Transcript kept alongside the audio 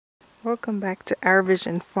Welcome back to Our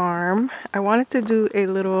Vision Farm. I wanted to do a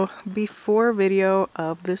little before video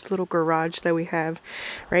of this little garage that we have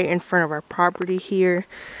right in front of our property here.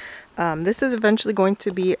 This is eventually going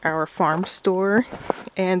to be our farm store,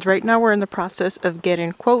 and right now we're in the process of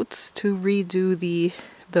getting quotes to redo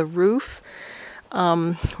the roof.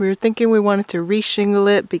 We were thinking we wanted to re-shingle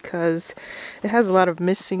it because it has a lot of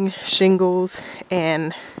missing shingles,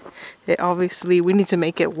 and we need to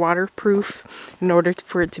make it waterproof in order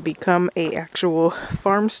for it to become a actual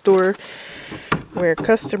farm store where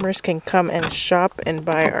customers can come and shop and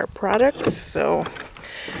buy our products. So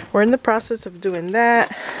we're in the process of doing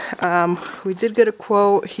that. We did get a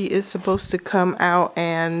quote. He is supposed to come out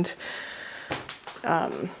and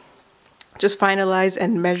just finalize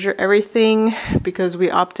and measure everything, because we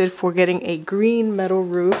opted for getting a green metal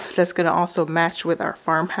roof that's going to also match with our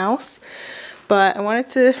farmhouse. But I wanted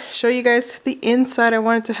to show you guys the inside. I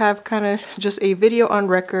wanted to have kind of just a video on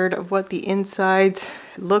record of what the insides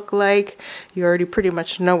look like. You already pretty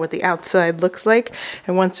much know what the outside looks like.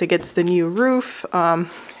 And once it gets the new roof,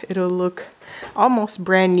 it'll look almost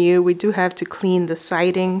brand new. We do have to clean the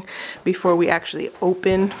siding before we actually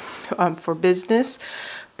open for business.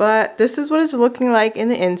 But this is what it's looking like in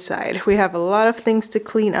the inside. We have a lot of things to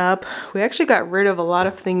clean up. We actually got rid of a lot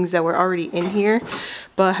of things that were already in here,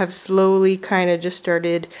 but have slowly kind of just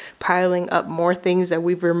started piling up more things that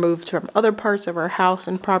we've removed from other parts of our house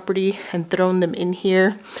and property and thrown them in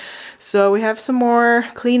here. So we have some more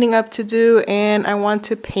cleaning up to do, and I want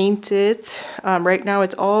to paint it. Right now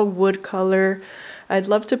it's all wood color. I'd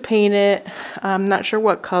love to paint it. I'm not sure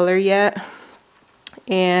what color yet.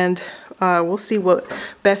 And we'll see what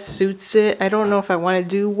best suits it. I don't know if I want to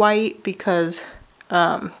do white because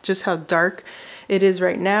just how dark it is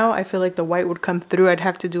right now. I feel like the white would come through. I'd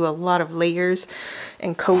have to do a lot of layers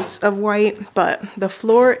and coats of white. But the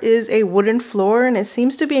floor is a wooden floor, and it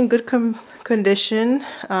seems to be in good condition.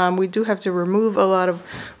 We do have to remove a lot of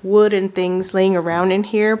wood and things laying around in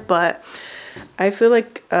here, but I feel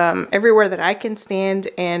like everywhere that I can stand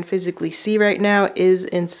and physically see right now is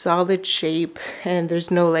in solid shape, and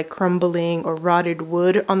there's no like crumbling or rotted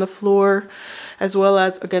wood on the floor, as well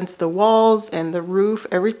as against the walls and the roof.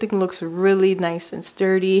 Everything looks really nice and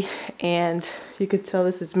sturdy, and you could tell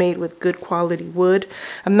this is made with good quality wood.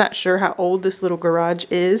 I'm not sure how old this little garage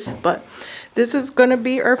is, but this is gonna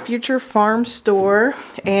be our future farm store.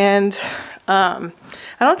 And I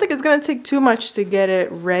don't think it's going to take too much to get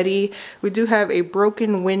it ready. We do have a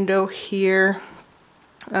broken window here.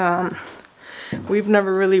 We've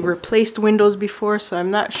never really replaced windows before, so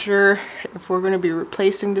I'm not sure if we're going to be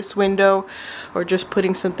replacing this window or just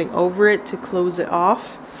putting something over it to close it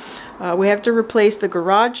off. We have to replace the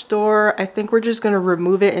garage door. I think we're just going to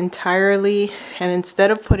remove it entirely, and instead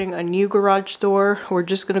of putting a new garage door, we're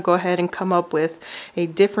just going to go ahead and come up with a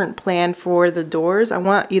different plan for the doors. I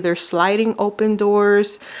want either sliding open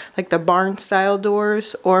doors, like the barn style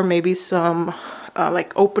doors, or maybe some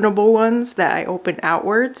like openable ones that I open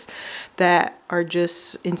outwards that are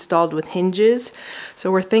just installed with hinges.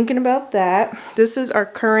 So we're thinking about that. This is our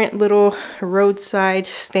current little roadside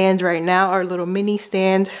stand right now, our little mini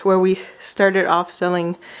stand where we started off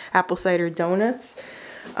selling apple cider donuts.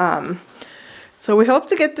 So we hope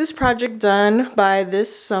to get this project done by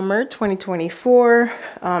this summer 2024.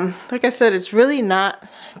 Like I said, it's really not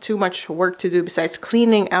too much work to do besides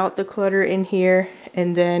cleaning out the clutter in here,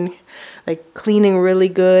 and then like cleaning really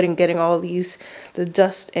good and getting all the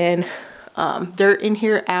dust and dirt in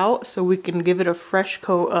here out so we can give it a fresh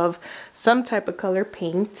coat of some type of color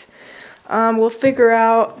paint. We'll figure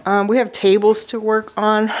out, we have tables to work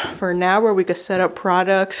on for now where we could set up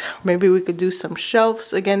products. Maybe we could do some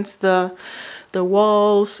shelves against the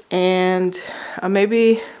walls, and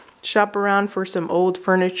maybe shop around for some old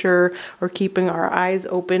furniture, or keeping our eyes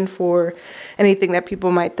open for anything that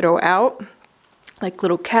people might throw out, like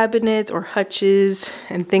little cabinets or hutches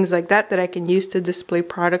and things like that that I can use to display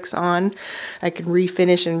products on. I can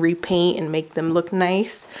refinish and repaint and make them look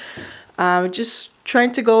nice. Just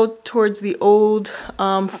trying to go towards the old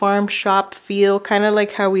farm shop feel, kind of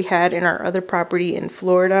like how we had in our other property in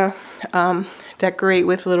Florida. Decorate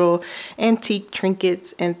with little antique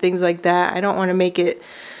trinkets and things like that. I don't want to make it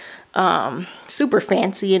super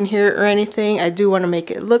fancy in here or anything. I do want to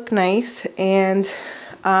make it look nice, and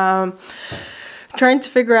trying to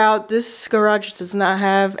figure out, this garage does not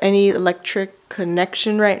have any electric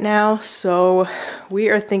connection right now, so we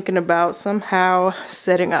are thinking about somehow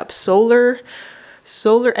setting up solar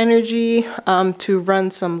energy to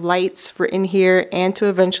run some lights for in here, and to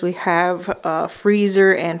eventually have a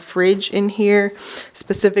freezer and fridge in here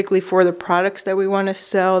specifically for the products that we want to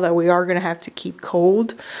sell that we are going to have to keep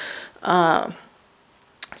cold.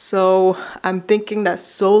 So I'm thinking that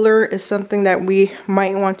solar is something that we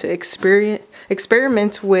might want to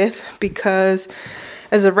experiment with, because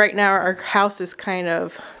as of right now, our house is kind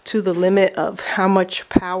of to the limit of how much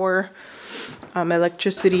power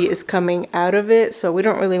electricity is coming out of it. So we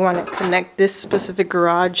don't really want to connect this specific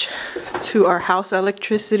garage to our house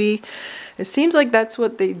electricity. It seems like that's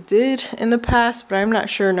what they did in the past, but I'm not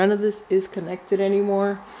sure. None of this is connected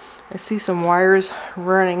anymore. I see some wires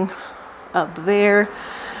running up there.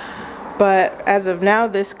 But as of now,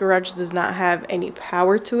 this garage does not have any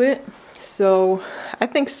power to it. So I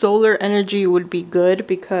think solar energy would be good,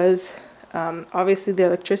 because obviously the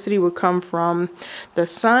electricity would come from the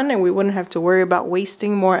sun and we wouldn't have to worry about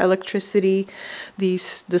wasting more electricity. The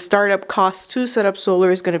startup cost to set up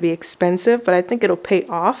solar is going to be expensive, but I think it'll pay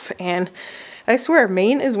off. And I swear,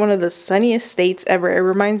 Maine is one of the sunniest states ever. It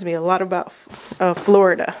reminds me a lot about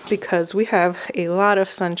Florida, because we have a lot of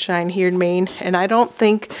sunshine here in Maine, and I don't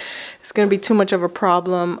think it's going to be too much of a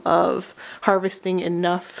problem of harvesting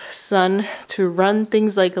enough sun to run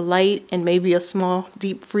things like a light and maybe a small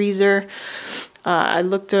deep freezer. I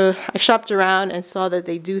shopped around and saw that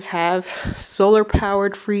they do have solar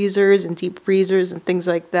powered freezers and deep freezers and things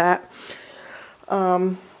like that.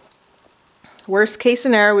 Worst case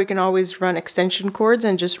scenario, we can always run extension cords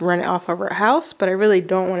and just run it off of our house, but I really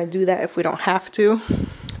don't want to do that if we don't have to.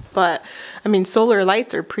 But I mean, solar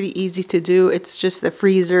lights are pretty easy to do. It's just the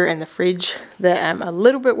freezer and the fridge that I'm a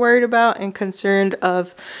little bit worried about and concerned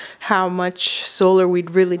of how much solar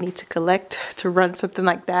we'd really need to collect to run something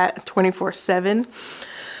like that 24/7.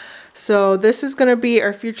 So this is going to be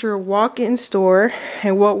our future walk-in store,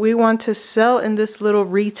 and what we want to sell in this little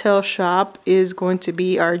retail shop is going to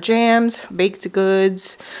be our jams, baked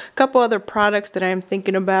goods, a couple other products that I'm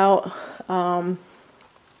thinking about, and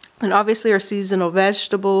obviously our seasonal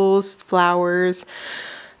vegetables, flowers,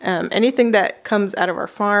 anything that comes out of our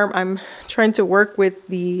farm. I'm trying to work with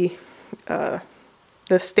the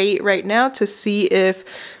state right now to see if,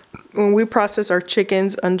 when we process our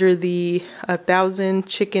chickens under the 1,000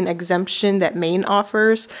 chicken exemption that Maine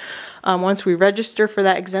offers, once we register for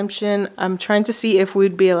that exemption, I'm trying to see if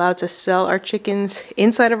we'd be allowed to sell our chickens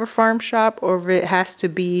inside of a farm shop, or if it has to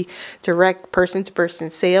be direct person-to-person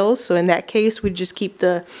sales. So in that case, we'd just keep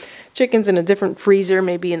the chickens in a different freezer,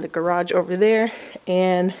 maybe in the garage over there,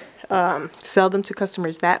 and sell them to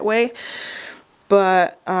customers that way.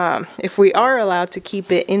 But if we are allowed to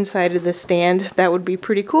keep it inside of the stand, that would be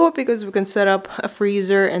pretty cool, because we can set up a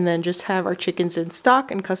freezer and then just have our chickens in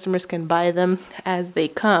stock and customers can buy them as they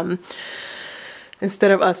come,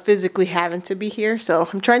 instead of us physically having to be here. So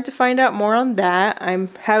I'm trying to find out more on that. I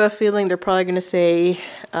have a feeling they're probably going to say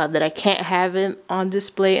that I can't have it on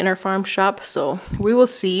display in our farm shop. So we will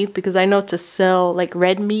see, because I know to sell like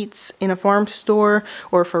red meats in a farm store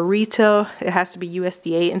or for retail, it has to be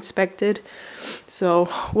USDA inspected. So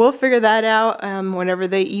we'll figure that out whenever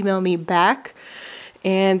they email me back.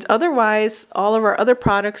 And otherwise, all of our other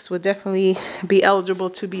products would definitely be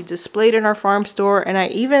eligible to be displayed in our farm store. And I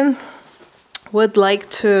even would like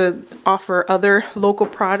to offer other local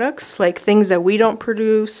products, like things that we don't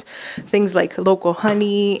produce, things like local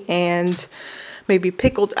honey and maybe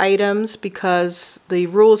pickled items, because the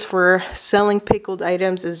rules for selling pickled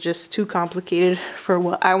items is just too complicated for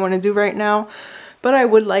what I want to do right now. But I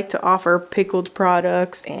would like to offer pickled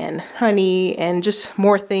products and honey and just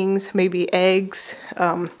more things, maybe eggs.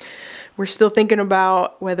 We're still thinking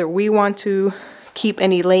about whether we want to keep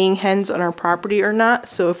any laying hens on our property or not.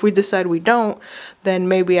 So if we decide we don't, then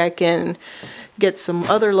maybe I can get some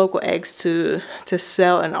other local eggs to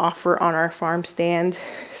sell and offer on our farm stand.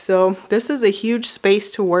 So this is a huge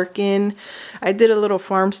space to work in. I did a little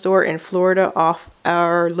farm store in Florida off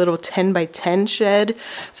our little 10x10 shed.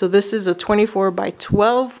 So this is a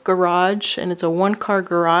 24x12 garage, and it's a 1-car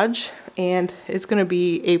garage, and it's going to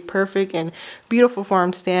be a perfect and beautiful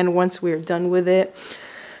farm stand once we're done with it.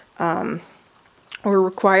 We're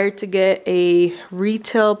required to get a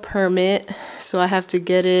retail permit, so I have to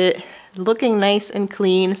get it looking nice and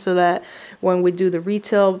clean so that when we do the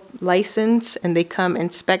retail license and they come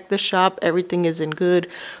inspect the shop, everything is in good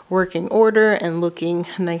working order and looking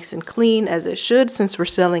nice and clean as it should, since we're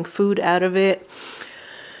selling food out of it.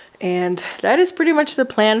 And that is pretty much the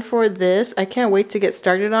plan for this. I can't wait to get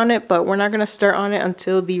started on it, but we're not going to start on it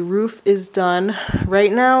until the roof is done.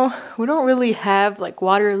 Right now, we don't really have like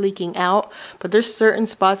water leaking out, but there's certain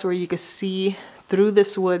spots where you can see through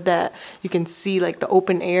this wood that you can see like the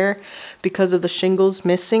open air because of the shingles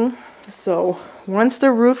missing. So once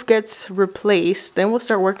the roof gets replaced, then we'll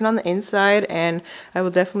start working on the inside, and I will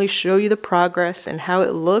definitely show you the progress and how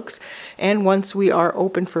it looks. And once we are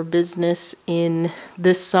open for business in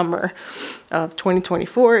this summer of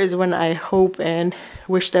 2024 is when I hope and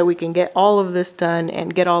wish that we can get all of this done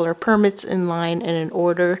and get all our permits in line and in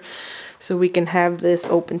order so we can have this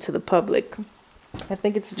open to the public. I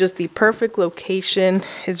think it's just the perfect location.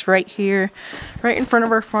 It's right here, right in front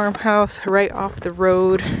of our farmhouse, right off the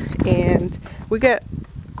road, and we get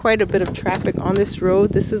quite a bit of traffic on this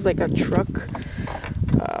road. This is like a truck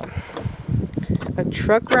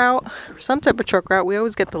route, some type of truck route. We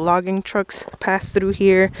always get the logging trucks pass through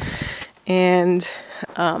here, and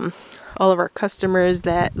all of our customers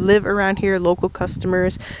that live around here, local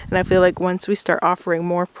customers. And I feel like once we start offering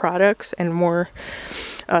more products and more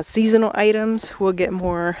seasonal items, we'll get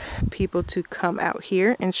more people to come out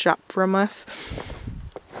here and shop from us.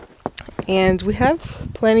 And we have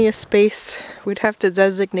plenty of space. We'd have to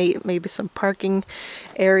designate maybe some parking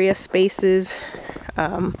area spaces,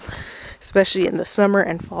 especially in the summer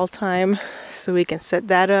and fall time, so we can set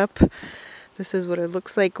that up. This is what it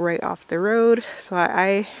looks like right off the road. So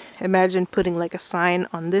I imagine putting like a sign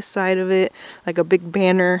on this side of it, like a big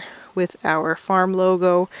banner with our farm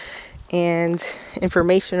logo and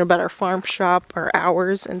information about our farm shop, our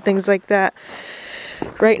hours, and things like that.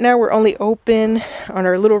 Right now we're only open on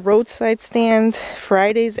our little roadside stand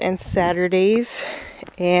Fridays and Saturdays.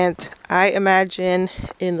 And I imagine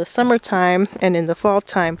in the summertime and in the fall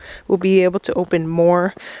time, we'll be able to open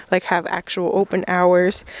more, like have actual open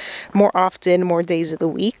hours more often, more days of the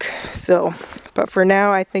week. So, but for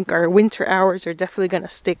now, I think our winter hours are definitely going to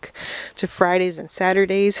stick to Fridays and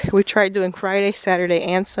Saturdays. We tried doing Friday, Saturday,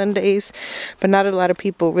 and Sundays, but not a lot of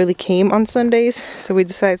people really came on Sundays. So we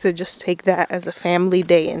decided to just take that as a family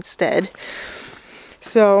day instead.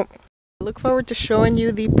 So I look forward to showing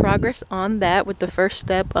you the progress on that, with the first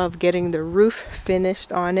step of getting the roof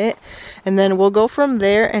finished on it, and then we'll go from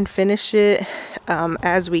there and finish it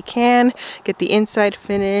as we can, get the inside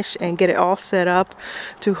finished and get it all set up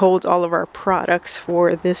to hold all of our products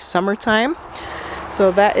for this summertime.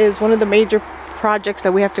 So that is one of the major projects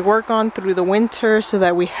that we have to work on through the winter, so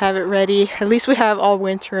that we have it ready. At least we have all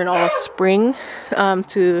winter and all spring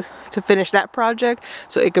to finish that project,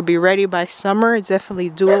 so it could be ready by summer. It's definitely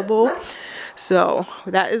doable. So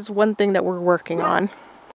that is one thing that we're working on.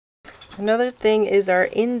 Another thing is our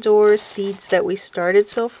indoor seeds that we started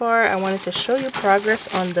so far. I wanted to show you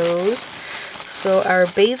progress on those. So our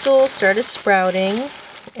basil started sprouting,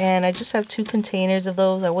 and I just have 2 containers of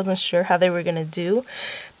those. I wasn't sure how they were gonna do,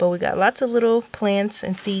 but we got lots of little plants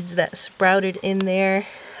and seeds that sprouted in there.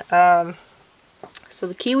 So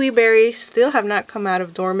the kiwi berries still have not come out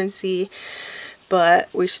of dormancy, but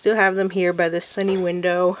we still have them here by this sunny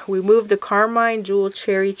window. We moved the Carmine Jewel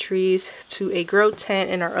cherry trees to a grow tent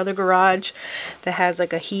in our other garage that has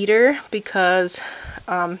like a heater, because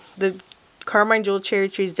the Carmine Jewel cherry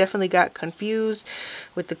trees definitely got confused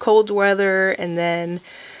with the cold weather and then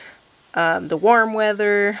the warm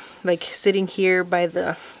weather, like sitting here by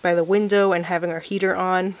the window and having our heater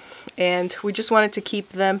on. And we just wanted to keep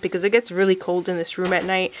them, because it gets really cold in this room at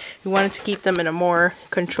night. We wanted to keep them in a more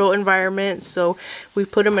controlled environment, so we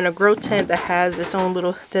put them in a grow tent that has its own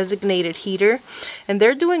little designated heater. And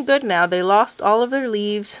they're doing good now. They lost all of their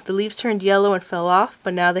leaves. The leaves turned yellow and fell off,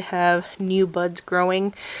 but now they have new buds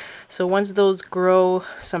growing. So once those grow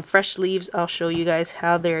some fresh leaves, I'll show you guys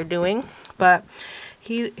how they're doing. But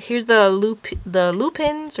here's the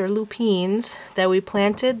lupins or lupines that we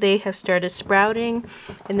planted. They have started sprouting,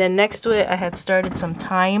 and then next to it I had started some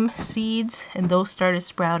thyme seeds, and those started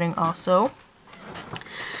sprouting also.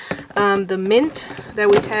 The mint that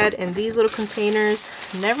we had in these little containers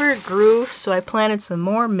never grew, so I planted some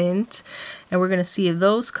more mint, and we're gonna see if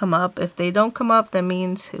those come up. If they don't come up, that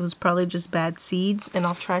means it was probably just bad seeds, and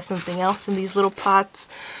I'll try something else in these little pots.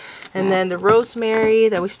 And then the rosemary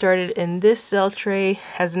that we started in this cell tray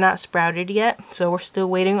has not sprouted yet, so we're still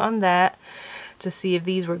waiting on that to see if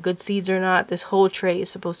these were good seeds or not. This whole tray is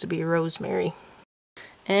supposed to be rosemary.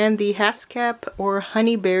 And the haskap or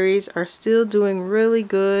honeyberries are still doing really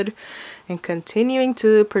good and continuing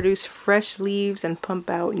to produce fresh leaves and pump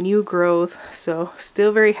out new growth. So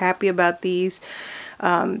still very happy about these.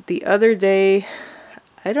 The other day,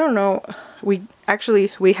 I don't know, we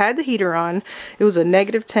had the heater on. It was a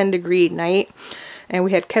negative 10-degree night, and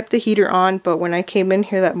we had kept the heater on, but when I came in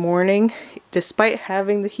here that morning, despite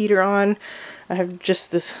having the heater on, I have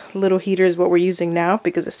just this little heater is what we're using now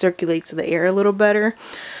because it circulates the air a little better.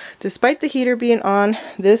 Despite the heater being on,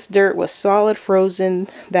 this dirt was solid frozen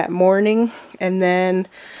that morning, and then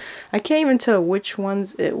I can't even tell which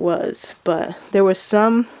ones it was, but there was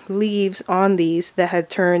some leaves on these that had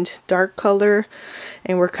turned dark color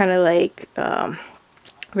and were kind of like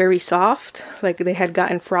very soft, like they had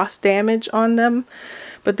gotten frost damage on them,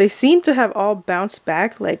 but they seem to have all bounced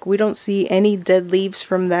back. Like we don't see any dead leaves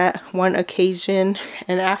from that one occasion,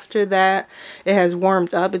 and after that it has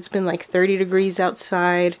warmed up. It's been like 30 degrees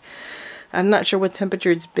outside. I'm not sure what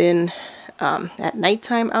temperature it's been at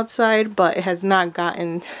nighttime outside, but it has not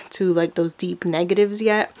gotten to like those deep negatives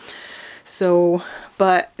yet. So,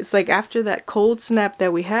 but it's like after that cold snap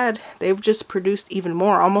that we had, they've just produced even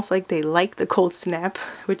more, almost like they like the cold snap,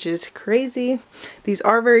 which is crazy. These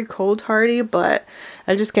are very cold hardy, but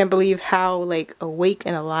I just can't believe how like awake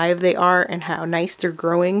and alive they are and how nice they're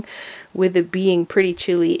growing with it being pretty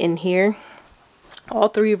chilly in here. All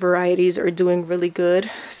three varieties are doing really good,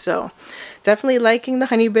 so definitely liking the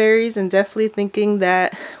honeyberries and definitely thinking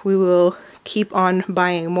that we will keep on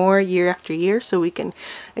buying more year after year so we can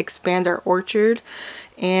expand our orchard.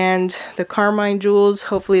 And the Carmine Jewels,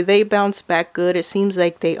 hopefully they bounce back good. It seems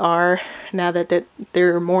like they are now that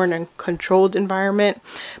they're more in a controlled environment.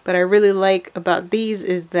 But I really like about these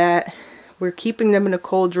is that we're keeping them in a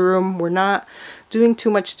cold room. We're not doing too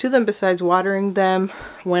much to them besides watering them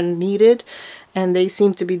when needed. And they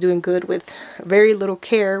seem to be doing good with very little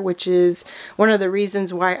care, which is one of the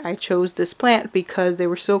reasons why I chose this plant, because they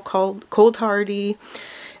were so cold hardy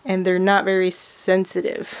and they're not very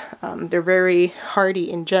sensitive. They're very hardy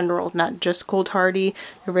in general, not just cold hardy.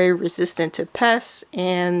 They're very resistant to pests,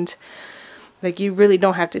 and like you really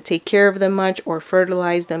don't have to take care of them much or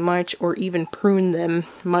fertilize them much or even prune them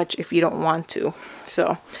much if you don't want to.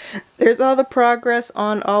 So there's all the progress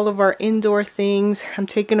on all of our indoor things. I'm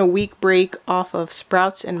taking a week break off of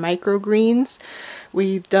sprouts and microgreens.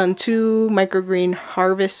 We've done 2 microgreen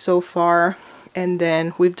harvests so far, and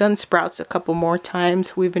then we've done sprouts a couple more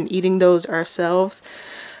times. We've been eating those ourselves.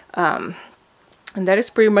 And that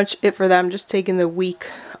is pretty much it for that. I'm just taking the week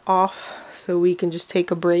off so we can just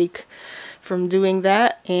take a break from doing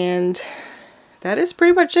that, and that is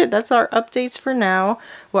pretty much it. That's our updates for now.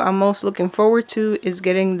 What I'm most looking forward to is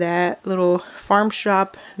getting that little farm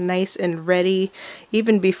shop nice and ready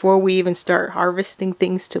even before we even start harvesting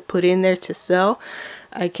things to put in there to sell.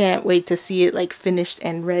 I can't wait to see it like finished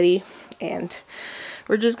and ready, and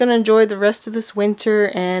we're just gonna enjoy the rest of this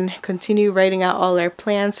winter and continue writing out all our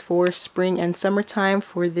plans for spring and summertime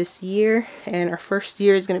for this year. And our first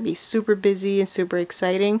year is gonna be super busy and super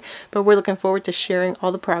exciting, but we're looking forward to sharing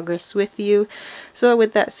all the progress with you. So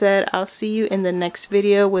with that said, I'll see you in the next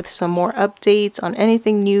video with some more updates on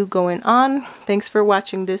anything new going on. Thanks for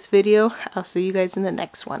watching this video. I'll see you guys in the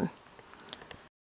next one.